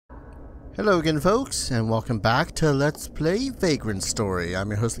Hello again, folks, and welcome back to Let's Play Vagrant Story. I'm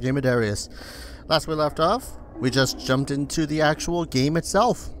your host, the Gamer Darius. Last we left off, we just jumped into the actual game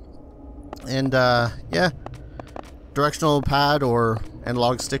itself. And, yeah. Directional pad or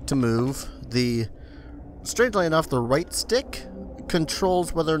analog stick to move. Strangely enough, the right stick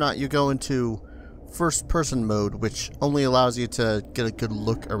controls whether or not you go into first-person mode, which only allows you to get a good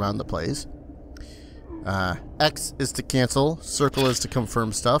look around the place. X is to cancel, circle is to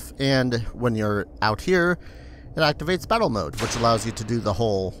confirm stuff, and when you're out here, it activates battle mode, which allows you to do the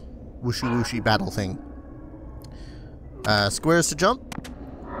whole whooshy battle thing. Square is to jump,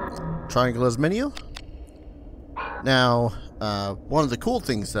 triangle is menu. Now, one of the cool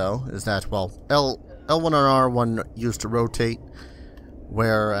things though is that, well, L1 and R1 used to rotate,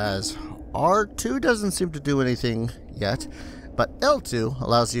 whereas R2 doesn't seem to do anything yet, but L2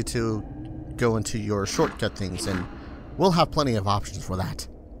 allows you to go into your shortcut things, and we'll have plenty of options for that.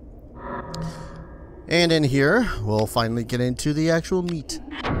 And in here, we'll finally get into the actual meat.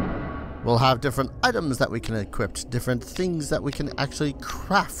 We'll have different items that we can equip, different things that we can actually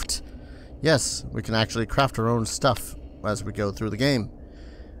craft. Yes, we can actually craft our own stuff as we go through the game.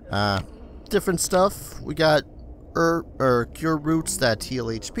 Different stuff. We got cure roots that heal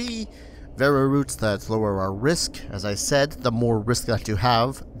HP, Vera roots that lower our risk. As I said, the more risk that you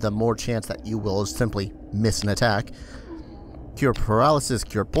have, the more chance that you will simply miss an attack. Cure paralysis,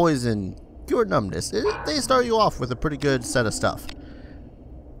 cure poison, cure numbness. They start you off with a pretty good set of stuff.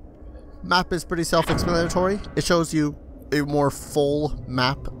 Map is pretty self-explanatory. It shows you a more full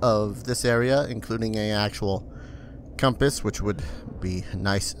map of this area, including an actual compass, which would be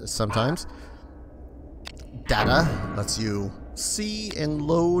nice sometimes. Data lets you see and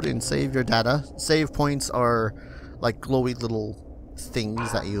load and save your data. Save points are like glowy little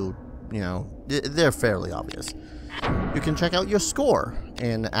things that you know, they're fairly obvious. You can check out your score,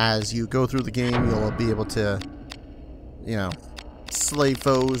 and as you go through the game, you'll be able to, you know, slay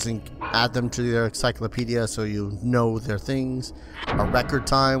foes and add them to their encyclopedia so you know their things. A record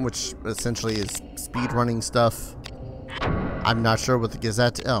time, which essentially is speedrunning stuff. I'm not sure what the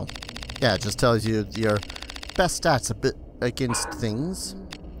Gazette... Oh, yeah, it just tells you your best stats a bit against things.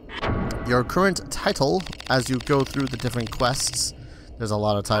 Your current title as you go through the different quests. There's a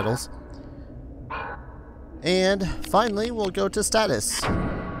lot of titles. And finally, we'll go to status,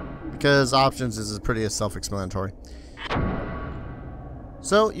 because options is pretty self-explanatory.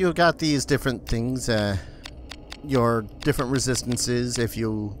 So you've got these different things, your different resistances. If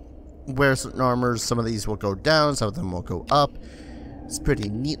you wear certain armors, some of these will go down, some of them will go up. It's pretty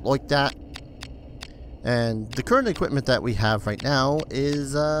neat like that. And the current equipment that we have right now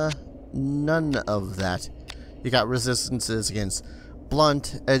is none of that. You got resistances against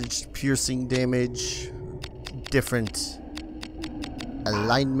blunt, edged, piercing damage, different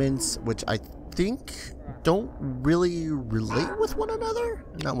alignments, which I think don't really relate with one another.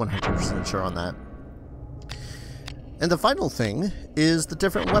 I'm not 100% sure on that. And the final thing is the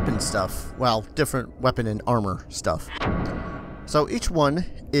different weapon stuff. Well, different weapon and armor stuff. So each one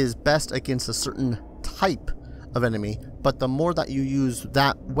is best against a certain type of enemy, but the more that you use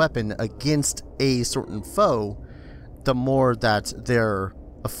that weapon against a certain foe, the more that their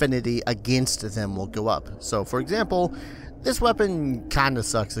affinity against them will go up. So for example, this weapon kind of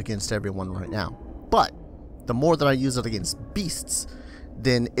sucks against everyone right now, but the more that I use it against beasts,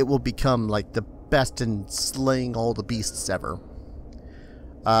 then it will become like the best in slaying all the beasts ever.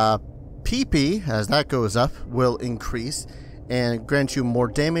 PP, as that goes up, will increase and grant you more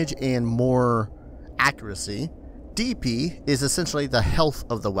damage and more accuracy. DP is essentially the health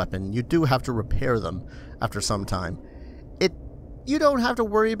of the weapon. You do have to repair them after some time. You don't have to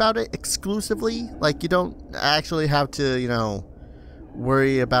worry about it exclusively. Like, you don't actually have to, you know,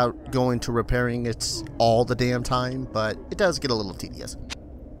 worry about going to repairing it all the damn time, but it does get a little tedious.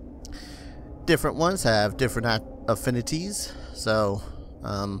 Different ones have different affinities, so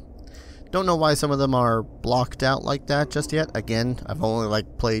don't know why some of them are blocked out like that just yet. Again, I've only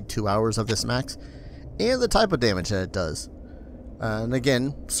like played 2 hours of this max. And the type of damage that it does. And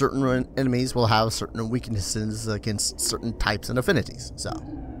again, certain enemies will have certain weaknesses against certain types and affinities. So,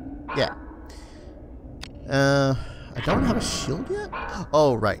 yeah. I don't have a shield yet?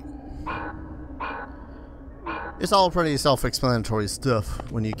 Oh, right. It's all pretty self-explanatory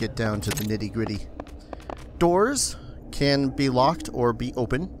stuff when you get down to the nitty-gritty. Doors can be locked or be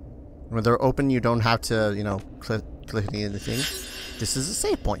open. When they're open, you don't have to, you know, click anything. This is a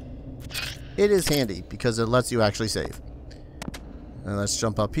save point. It is handy because it lets you actually save. And let's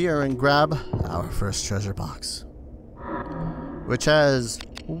jump up here and grab our first treasure box, which has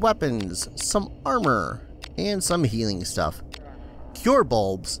weapons, some armor, and some healing stuff. Cure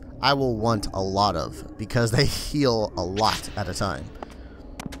bulbs I will want a lot of, because they heal a lot at a time.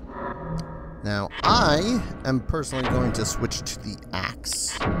 Now, I am personally going to switch to the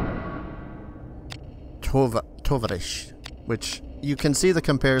axe. Tovarish, which you can see the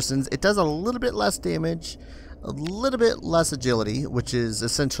comparisons. It does a little bit less damage, a little bit less agility, which is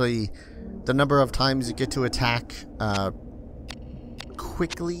essentially the number of times you get to attack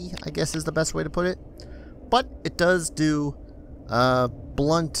quickly, I guess is the best way to put it. But it does do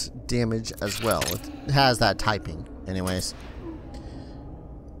blunt damage as well. It has that typing, anyways.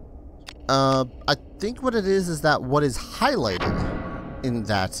 I think what it is that what is highlighted in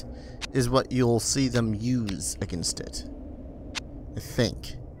that is what you'll see them use against it. I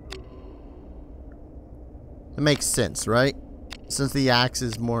think. It makes sense, right? Since the axe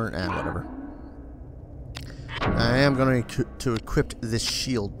is more... whatever. I am going to equip this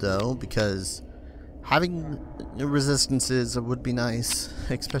shield, though, because having resistances would be nice,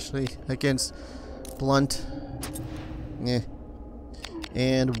 especially against blunt.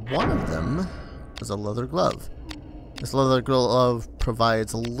 And one of them is a leather glove. This leather glove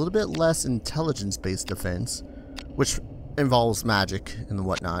provides a little bit less intelligence-based defense, which involves magic and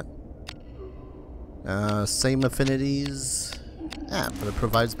whatnot. Same affinities, but it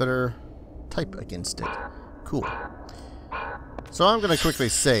provides better type against it. Cool. So I'm going to quickly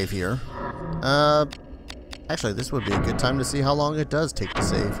save here. Actually, this would be a good time to see how long it does take to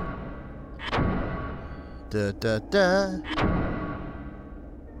save.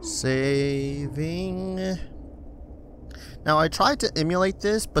 Saving. Now I tried to emulate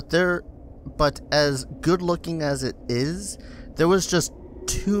this, but as good looking as it is, there was just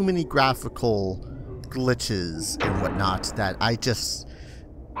too many graphical glitches and whatnot that I just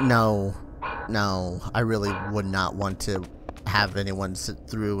no, I really would not want to have anyone sit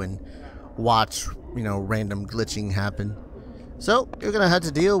through and watch, you know, random glitching happen. So you're gonna have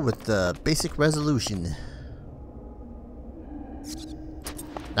to deal with the basic resolution.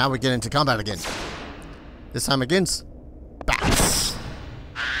 Now we get into combat again. This time against bats.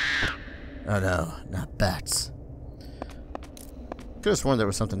 Oh no, not bats. Could have sworn there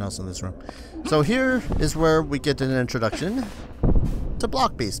was something else in this room. So here is where we get an introduction to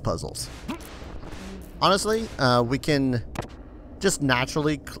block-based puzzles. Honestly, we can just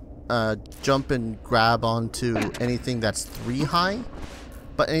naturally jump and grab onto anything that's 3 high.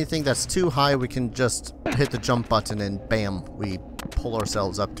 But anything that's 2 high, we can just hit the jump button and bam, we pull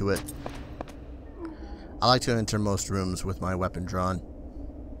ourselves up to it. I like to enter most rooms with my weapon drawn.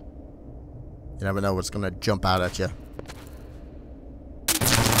 You never know what's going to jump out at you.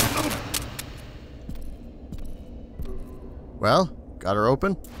 Well, got her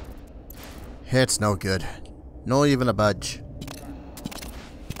open? It's no good. No even a budge.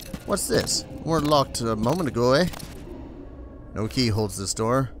 What's this? Weren't locked a moment ago, eh? No key holds this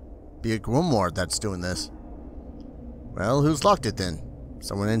door. Be a grimoire that's doing this. Well, who's locked it then?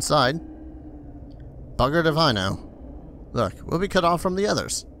 Someone inside? Buggered if I know. Look, we'll be cut off from the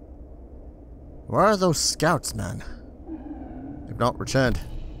others. Where are those scouts, man? They've not returned.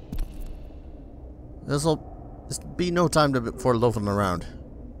 This'll be no time for loafing around.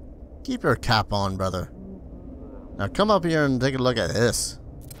 Keep your cap on, brother. Now come up here and take a look at this.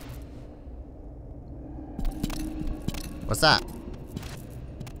 What's that?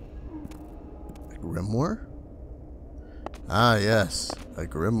 A grimoire? Ah, yes. A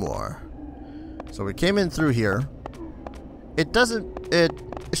grimoire. So we came in through here. It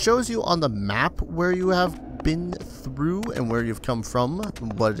shows you on the map where you have been through and where you've come from,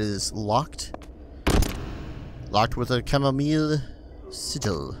 what is locked. Locked with a chamomile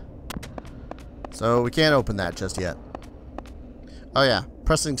sigil. So we can't open that just yet. Oh yeah,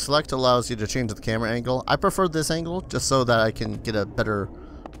 pressing select allows you to change the camera angle. I prefer this angle just so that I can get a better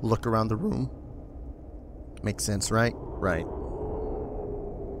look around the room. Makes sense, right? Right.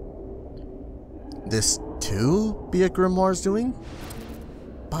 This too be a grimoire's doing?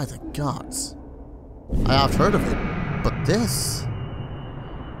 By the gods. I have heard of it, but this...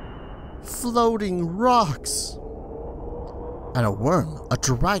 Floating rocks! And a worm, a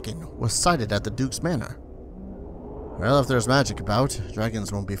dragon, was sighted at the Duke's Manor. Well, if there's magic about,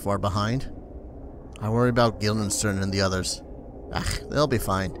 dragons won't be far behind. I worry about Guildenstern and the others. They'll be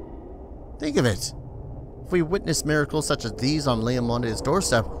fine. Think of it. If we witness miracles such as these on Leomonde's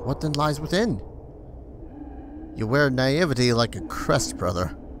doorstep, what then lies within? You wear naivety like a crest,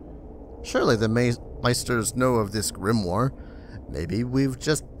 brother. Surely the Meisters know of this grimoire. Maybe we've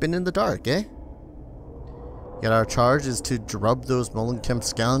just been in the dark, eh? Yet our charge is to drub those Molenkempt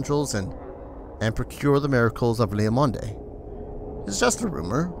scoundrels and procure the miracles of Leomonde. It's just a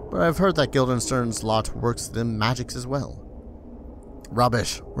rumor, but I've heard that Guildenstern's lot works them magics as well.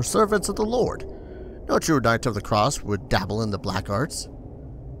 Rubbish. We're servants of the Lord. No true knight of the cross would dabble in the black arts.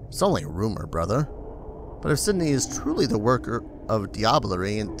 It's only a rumor, brother. But if Sydney is truly the worker of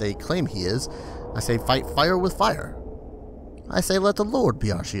diablerie and they claim he is, I say fight fire with fire. I say let the Lord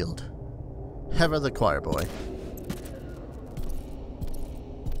be our shield. Ever the choir boy.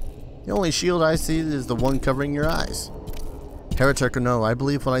 The only shield I see is the one covering your eyes. Heretic or no, I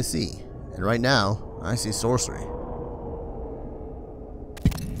believe what I see. And right now, I see sorcery.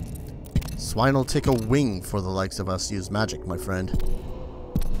 Swine'll take a wing for the likes of us use magic, my friend.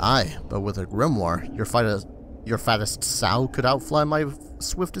 Aye, but with a grimoire, your fattest sow could outfly my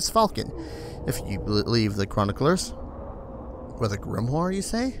swiftest falcon, if you believe the chroniclers. With a grimoire, you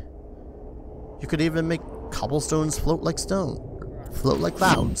say? You could even make cobblestones float like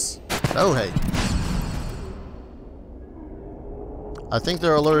clouds. Oh, hey. I think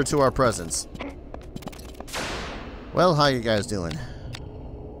they're alerted to our presence. Well, how you guys doing?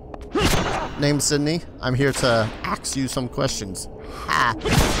 Name's Sydney. I'm here to ask you some questions. Ha!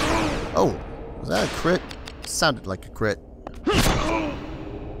 Oh, was that a crit? Sounded like a crit.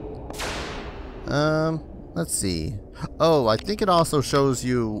 Let's see. Oh, I think it also shows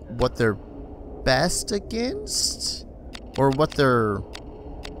you what they're best against? Or what they're...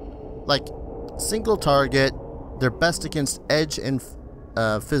 like, single target, they're best against edge and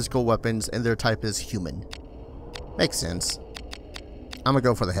physical weapons, and their type is human. Makes sense. I'm gonna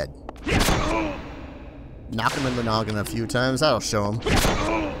go for the head. Knock him in the noggin a few times, that'll show him.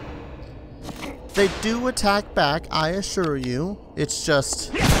 They do attack back, I assure you. It's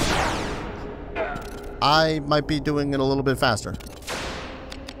just... I might be doing it a little bit faster.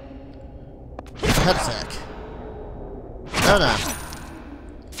 Head attack. No.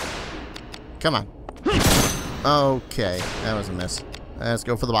 Come on. Okay, that was a miss. Let's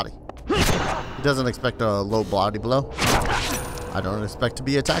go for the body. He doesn't expect a low body blow. I don't expect to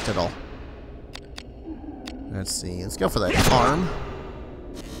be attacked at all. Let's see. Let's go for that arm.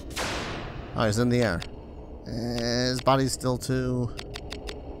 Oh, he's in the air. His body's still too...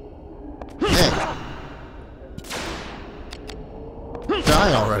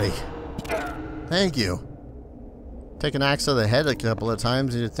 Die already. Thank you. Take an axe to the head a couple of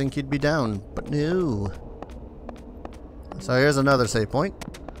times and you'd think you'd be down, but no. So here's another save point.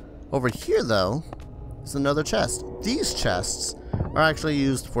 Over here, though, is another chest. These chests are actually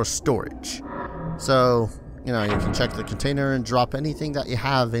used for storage. So, you know, you can check the container and drop anything that you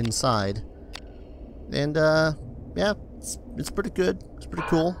have inside. And, yeah, it's pretty good. It's pretty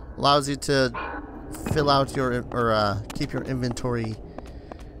cool. Allows you to fill out your, or keep your inventory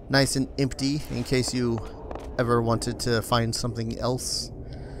nice and empty in case you ever wanted to find something else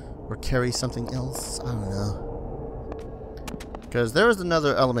or carry something else. I don't know. Because there is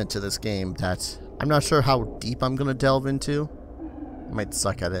another element to this game that I'm not sure how deep I'm going to delve into. I might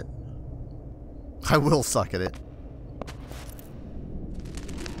suck at it. I will suck at it.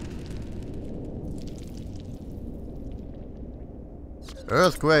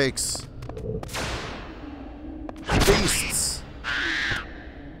 Earthquakes. Beasts.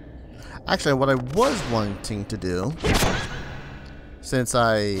 Actually, what I was wanting to do, since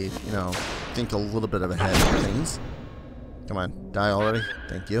I, you know, think a little bit ahead of things. Come on, die already.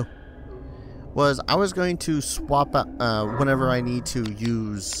 Thank you. Was I was going to swap out whenever I need to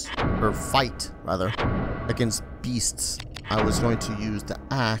use, or fight, rather, against beasts. I was going to use the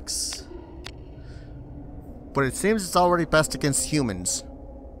axe. But it seems it's already best against humans.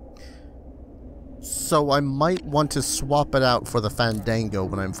 So I might want to swap it out for the Fandango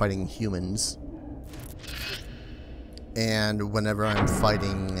when I'm fighting humans. And whenever I'm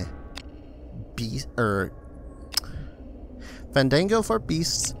fighting Fandango for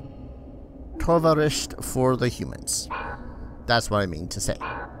beasts, Torvarisht for the humans. That's what I mean to say.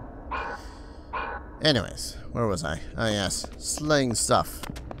 Anyways, where was I? Oh yes, slaying stuff.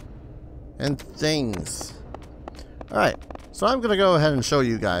 And things. Alright, so I'm gonna go ahead and show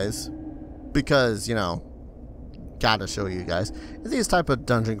you guys, because, you know, gotta show you guys. These type of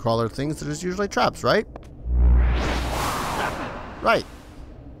dungeon crawler things, there's usually traps, right? Right.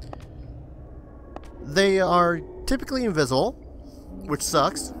 They are typically invisible, which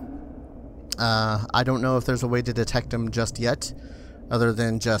sucks. I don't know if there's a way to detect them just yet, other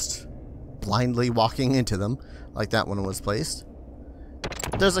than just blindly walking into them, like that one was placed.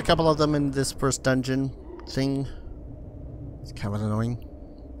 There's a couple of them in this first dungeon thing. It's kind of annoying.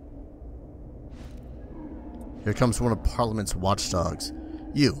 Here comes one of Parliament's watchdogs.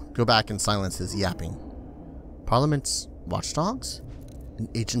 You, go back and silence his yapping. Parliament's watchdogs? An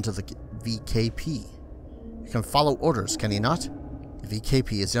agent of the VKP. You can follow orders, can you not? The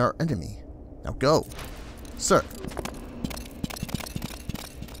VKP is our enemy. Now go. Sir.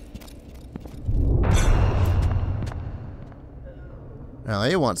 Well,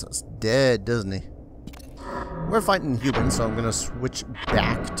 he wants us dead, doesn't he? We're fighting humans, so I'm gonna switch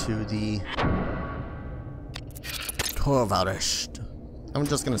back to the Torvarisht. I'm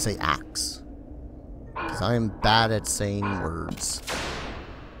just gonna say axe, because I am bad at saying words.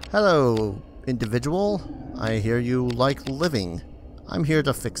 Hello, individual. I hear you like living. I'm here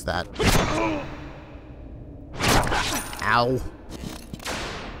to fix that. Ow.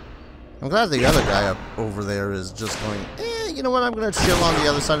 I'm glad the other guy up over there is just going, you know what, I'm gonna chill on the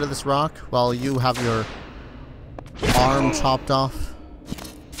other side of this rock while you have your arm chopped off.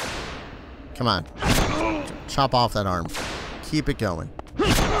 Come on. Chop off that arm. Keep it going.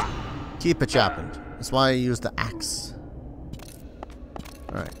 Keep it chopping. That's why I use the axe.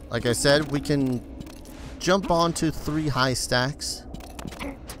 Alright, like I said, we can jump onto 3 high stacks.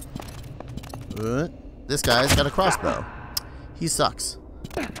 This guy's got a crossbow. He sucks.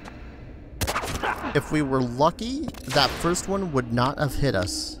 If we were lucky, that first one would not have hit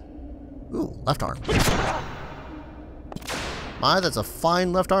us. Ooh, left arm. My, that's a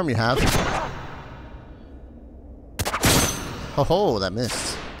fine left arm you have. Ho ho, that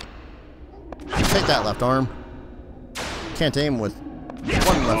missed. Take that left arm. Can't aim with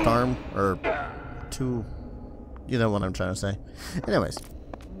 1 left arm, or 2. You know what I'm trying to say. Anyways.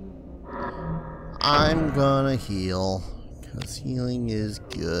 I'm gonna heal, because healing is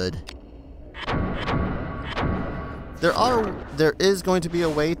good. There is going to be a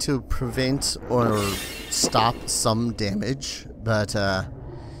way to prevent or stop some damage, but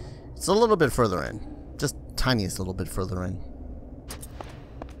it's a little bit further in. Just tiniest little bit further in.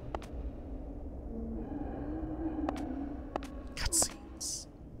 Cutscenes.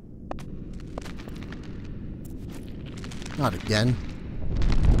 Not again.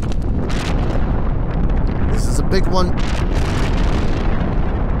 This is a big one.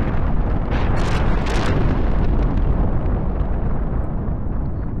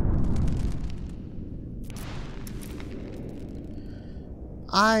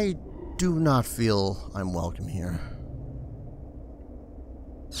 I do not feel I'm welcome here.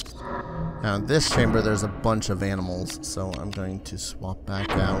 Now in this chamber there's a bunch of animals, so I'm going to swap back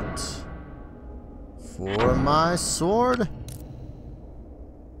out for my sword.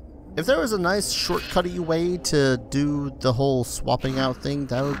 If there was a nice shortcutty way to do the whole swapping out thing,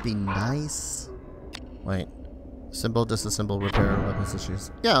 that would be nice. Wait. Symbol, disassemble, repair weapons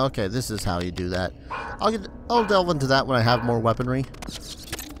issues. Yeah, okay, this is how you do that. I'll delve into that when I have more weaponry.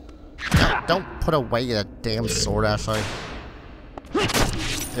 No, don't put away that damn sword, Ashley.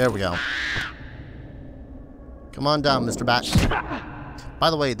 There we go. Come on down, Mr. Bat. By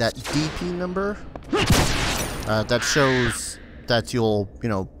the way, that DP number, that shows that you'll, you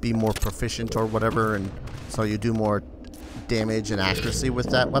know, be more proficient or whatever, and so you do more damage and accuracy with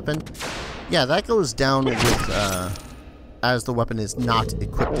that weapon. Yeah, that goes down with, as the weapon is not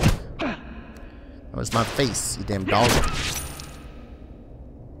equipped. That was my face, you damn dog.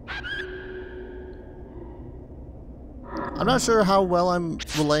 I'm not sure how well I'm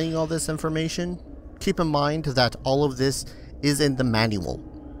relaying all this information. Keep in mind that all of this is in the manual.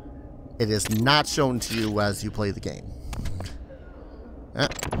 It is not shown to you as you play the game.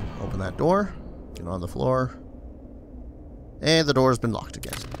 Open that door. Get on the floor. And the door has been locked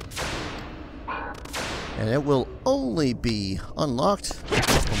again. And it will only be unlocked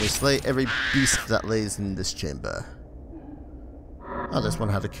when we slay every beast that lays in this chamber. Oh, this one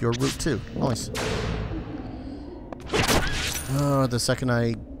had a cure root too. Nice. Oh, the second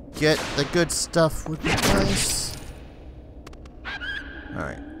I get the good stuff would be nice.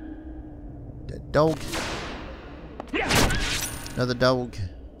 Alright. Dead dog. Another dog.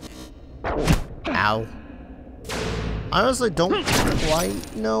 Ow. I honestly don't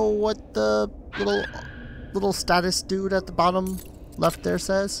quite know what the little status dude at the bottom left there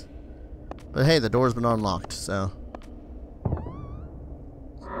says. But hey, the door's been unlocked, so.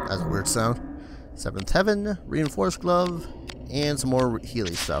 That's a weird sound. 7th Heaven, Reinforced Glove, and some more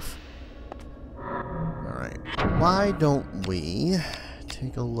Healy stuff. Alright. Why don't we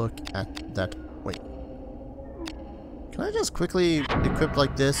take a look at that? Wait. Can I just quickly equip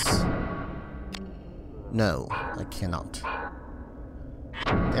like this? No, I cannot.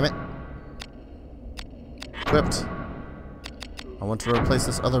 Damn it. Equipped. I want to replace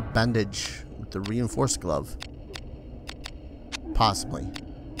this other bandage with the Reinforced Glove. Possibly.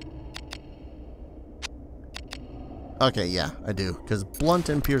 Okay, yeah, I do. Because blunt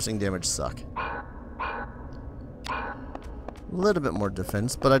and piercing damage suck. A little bit more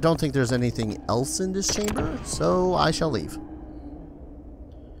defense, but I don't think there's anything else in this chamber, so I shall leave.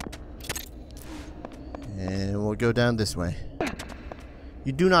 And we'll go down this way.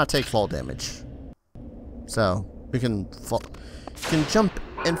 You do not take fall damage. So, we can fall. can jump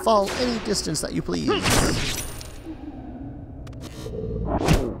and fall any distance that you please.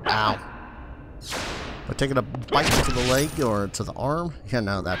 Ow. But taking a bite to the leg or to the arm? Yeah,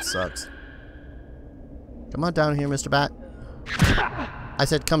 no, that sucks. Come on down here, Mr. Bat. I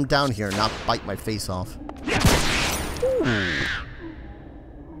said come down here, not bite my face off. Ooh.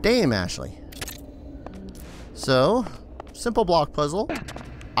 Damn, Ashley. So, simple block puzzle.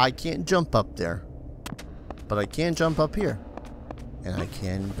 I can't jump up there. But I can jump up here. And I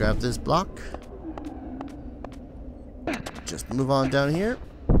can grab this block. Just move on down here.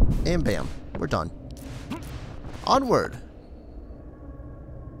 And bam, we're done. Onward.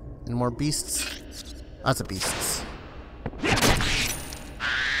 And more beasts. Lots of beasts.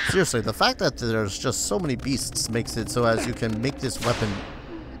 Seriously, the fact that there's just so many beasts makes it so as you can make this weapon,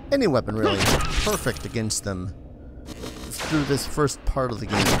 any weapon really, perfect against them through this first part of the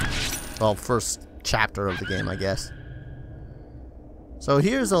game. Well, first chapter of the game, I guess. So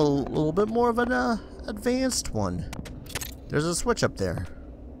here's a little bit more of an advanced one. There's a switch up there.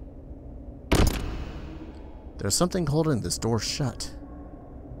 There's something holding this door shut.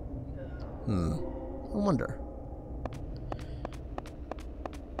 I wonder.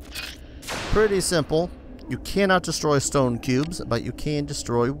 Pretty simple. You cannot destroy stone cubes, but you can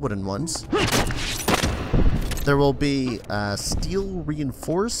destroy wooden ones. There will be steel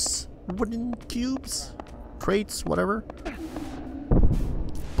reinforced wooden cubes, crates, whatever.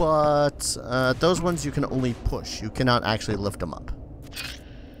 But those ones you can only push. You cannot actually lift them up.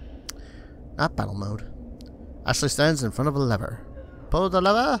 Not battle mode. Ashley stands in front of a lever. Pull the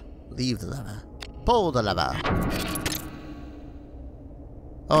lever, leave the lever. Pull the lever.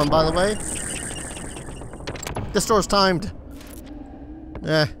 Oh, and by the way, this door's timed.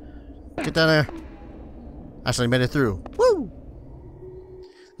 Yeah, get down there. Ashley made it through. Woo!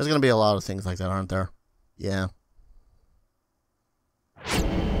 There's gonna be a lot of things like that, aren't there? Yeah.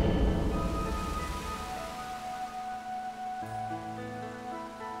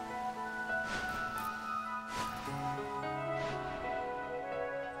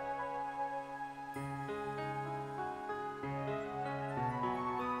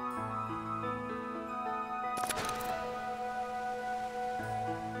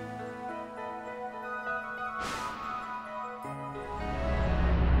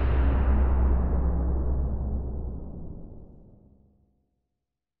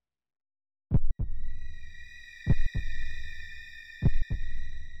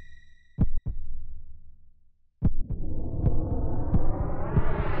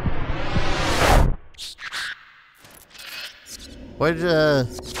 Way to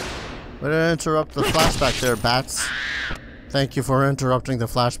interrupt the flashback there, Bats. Thank you for interrupting the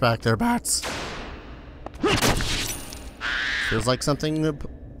flashback there, Bats. Feels like something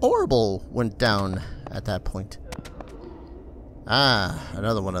horrible went down at that point. Ah,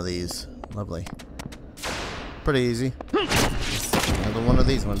 another one of these. Lovely. Pretty easy. Another one of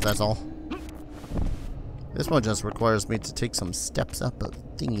these ones, that's all. This one just requires me to take some steps up a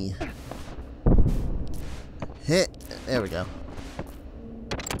thingy. Hit. There we go.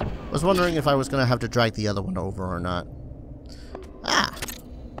 I was wondering if I was going to have to drag the other one over or not. Ah!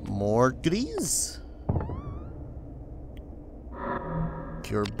 More goodies.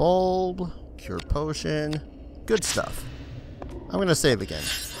 Cure bulb. Cure potion. Good stuff. I'm going to save again.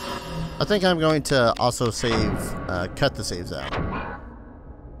 I think I'm going to also save, cut the saves out.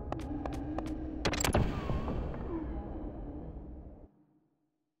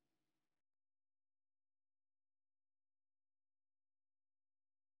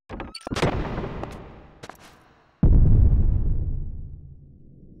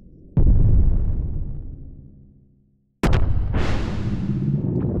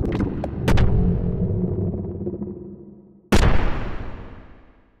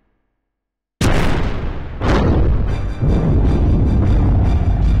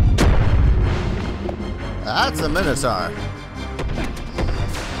 That's a Minotaur.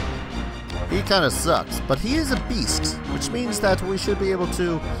 He kind of sucks, but he is a beast, which means that we should be able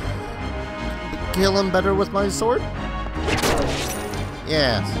to kill him better with my sword.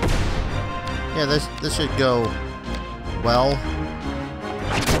 Yeah. Yeah, this should go well.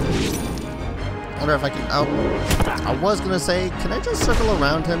 I wonder if I can... Oh, I was going to say, can I just circle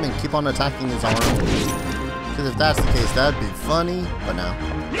around him and keep on attacking his arm? Because if that's the case, that'd be funny, but no.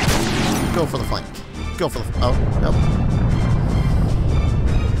 Go for the flank. Go for the... Oh, nope.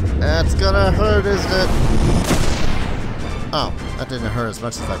 That's gonna hurt, isn't it? Oh, that didn't hurt as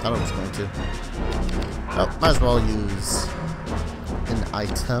much as I thought it was going to. Oh, might as well use an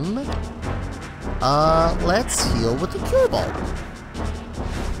item. Let's heal with the cure bulb.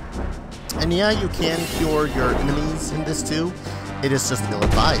 And yeah, you can cure your enemies in this too. It is just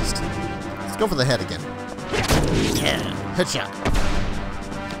ill-advised. Let's go for the head again. Yeah, headshot.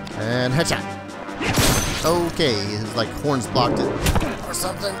 And headshot. Okay, his like horns blocked it or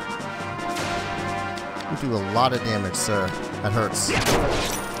something. You do a lot of damage, sir. That hurts.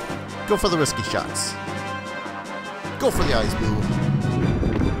 Go for the risky shots. Go for the eyes, boo.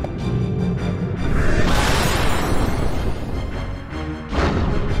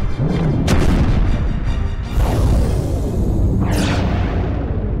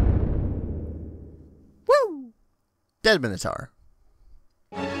 Woo! Dead Minotaur.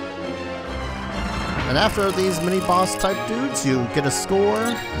 And after these mini-boss type dudes, you get a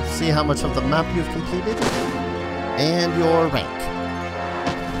score, see how much of the map you've completed, and your rank.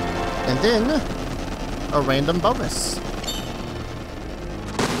 And then, a random bonus.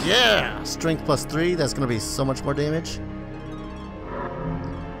 Yeah! Strength +3, that's going to be so much more damage.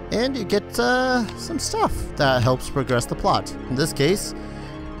 And you get some stuff that helps progress the plot. In this case,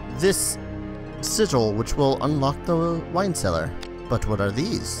 this sigil, which will unlock the wine cellar. But what are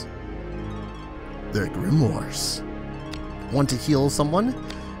these? They're grimoires. One to heal someone,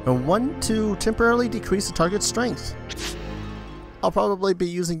 and one to temporarily decrease the target's strength. I'll probably be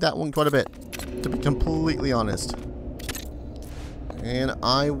using that one quite a bit, to be completely honest. And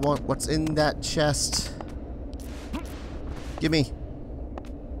I want what's in that chest. Gimme.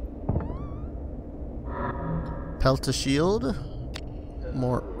 Pelta shield.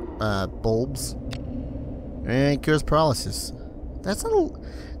 More bulbs. And cures paralysis. That's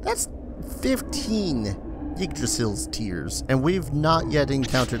 15 Yggdrasil's tears, and we've not yet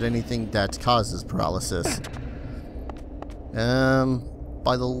encountered anything that causes paralysis.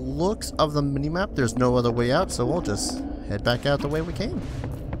 By the looks of the minimap, there's no other way out, so we'll just head back out the way we came.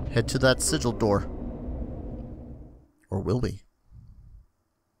 Head to that sigil door. Or will we?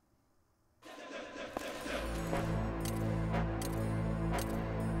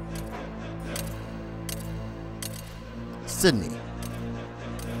 Sydney.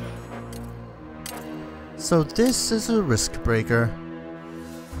 So this is a risk breaker.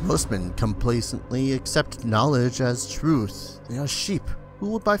 Most men complacently accept knowledge as truth. They are sheep,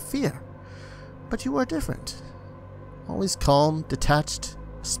 ruled by fear. But you are different. Always calm, detached,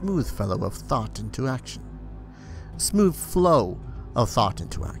 a smooth fellow of thought into action. A smooth flow of thought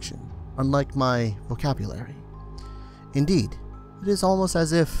into action, unlike my vocabulary. Indeed, it is almost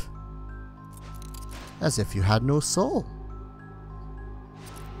as if you had no soul.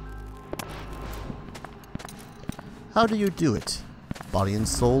 How do you do it? Body and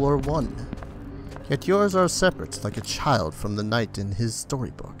soul are one. Yet yours are separate, like a child from the knight in his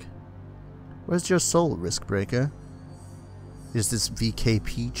storybook. Where's your soul, Riskbreaker? Is this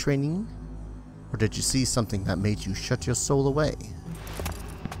VKP training? Or did you see something that made you shut your soul away?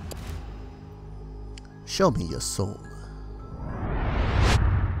 Show me your soul.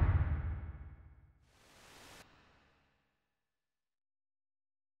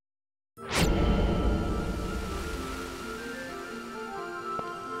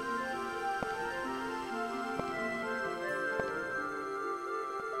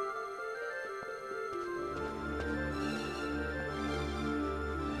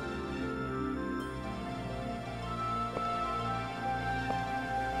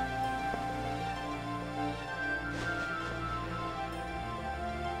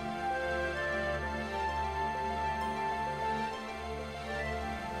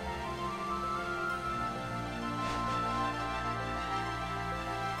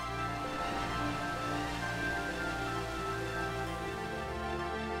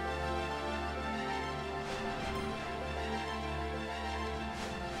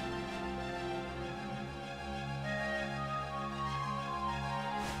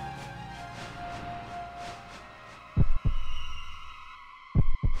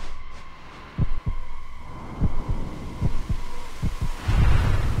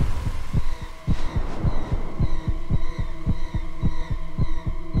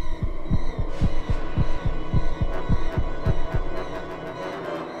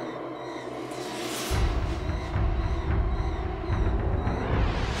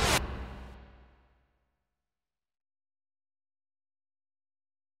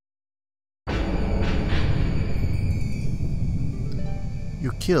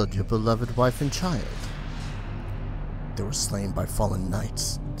 You killed your beloved wife and child. They were slain by fallen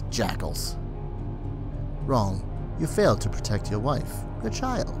knights, the jackals. Wrong. You failed to protect your wife, your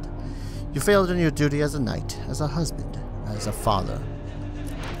child. You failed in your duty as a knight, as a husband, as a father.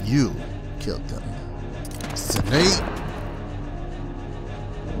 You killed them. Sydney!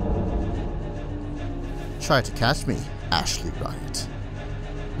 Try to catch me, Ashley Riot.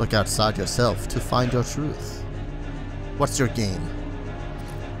 Look outside yourself to find your truth. What's your game?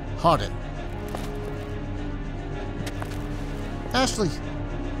 Harden. Ashley.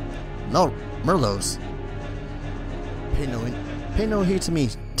 No, Merlots. Pay no heed to me.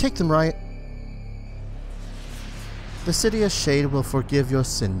 Take them, Riot. The City of Shade will forgive your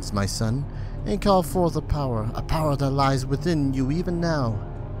sins, my son, and call forth a power that lies within you even now.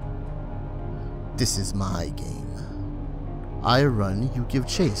 This is my game. I run, you give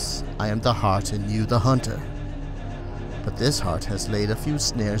chase. I am the heart and you the hunter. But this heart has laid a few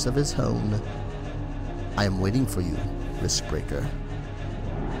snares of his own. I am waiting for you, Riskbreaker.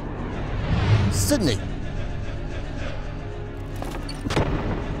 Sydney!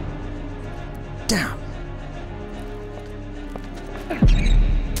 Damn!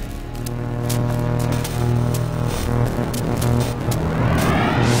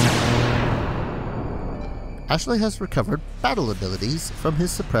 Ashley has recovered battle abilities from his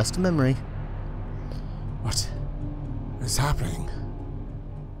suppressed memory. What is happening?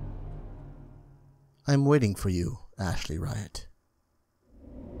 I'm waiting for you, Ashley Riot.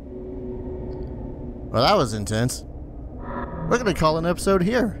 Well, that was intense. We're going to call an episode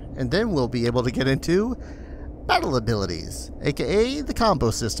here, and then we'll be able to get into battle abilities, aka the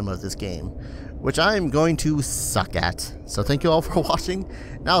combo system of this game, which I'm going to suck at. So thank you all for watching,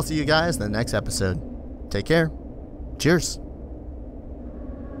 and I'll see you guys in the next episode. Take care. Cheers.